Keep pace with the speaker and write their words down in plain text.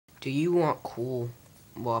Do you want cool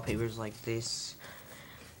wallpapers like this?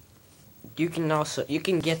 You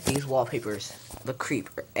can get these wallpapers, the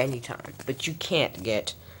creeper, anytime, but you can't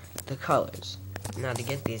get the colors. Now to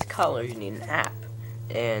get these colors, you need an app,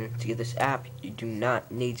 and to get this app, you do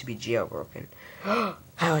not need to be jailbroken.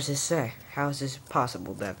 How is this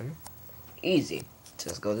possible, Devin? Easy.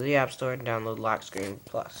 Just go to the App Store and download Lockscreen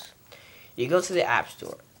Plus. You go to the App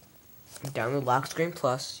Store, download Lockscreen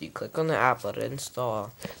Plus. You click on the app, let it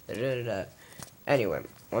install. Anyway,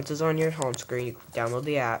 once it's on your home screen, you download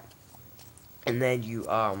the app. And then you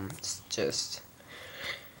just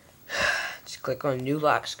click on new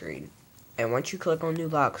lock screen, and once you click on new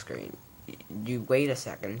lock screen, you wait a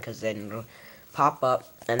second, because then it'll pop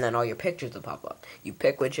up, and then all your pictures will pop up. You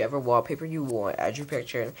pick whichever wallpaper you want, add your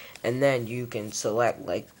picture, and then you can select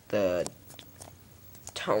like the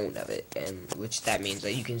tone of it, and which that means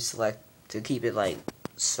that you can select to keep it like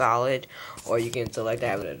solid, or you can select to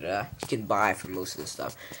have it you can buy for most of the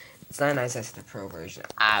stuff. It's not nice as the pro version.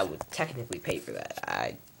 I would technically pay for that.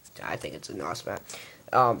 I think it's an awesome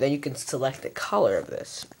app. Then you can select the color of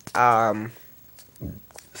this.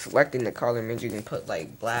 Selecting the color means you can put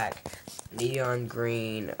like black, neon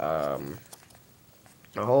green, a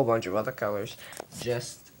whole bunch of other colors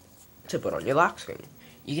just to put on your lock screen.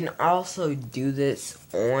 You can also do this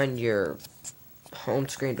on your home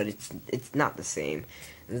screen, but it's not the same.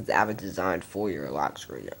 The app is designed for your lock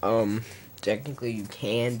screen. Technically, you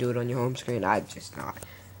can do it on your home screen. I just not.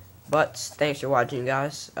 But thanks for watching,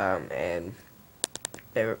 guys. And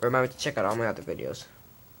remember to check out all my other videos.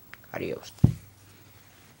 Adios.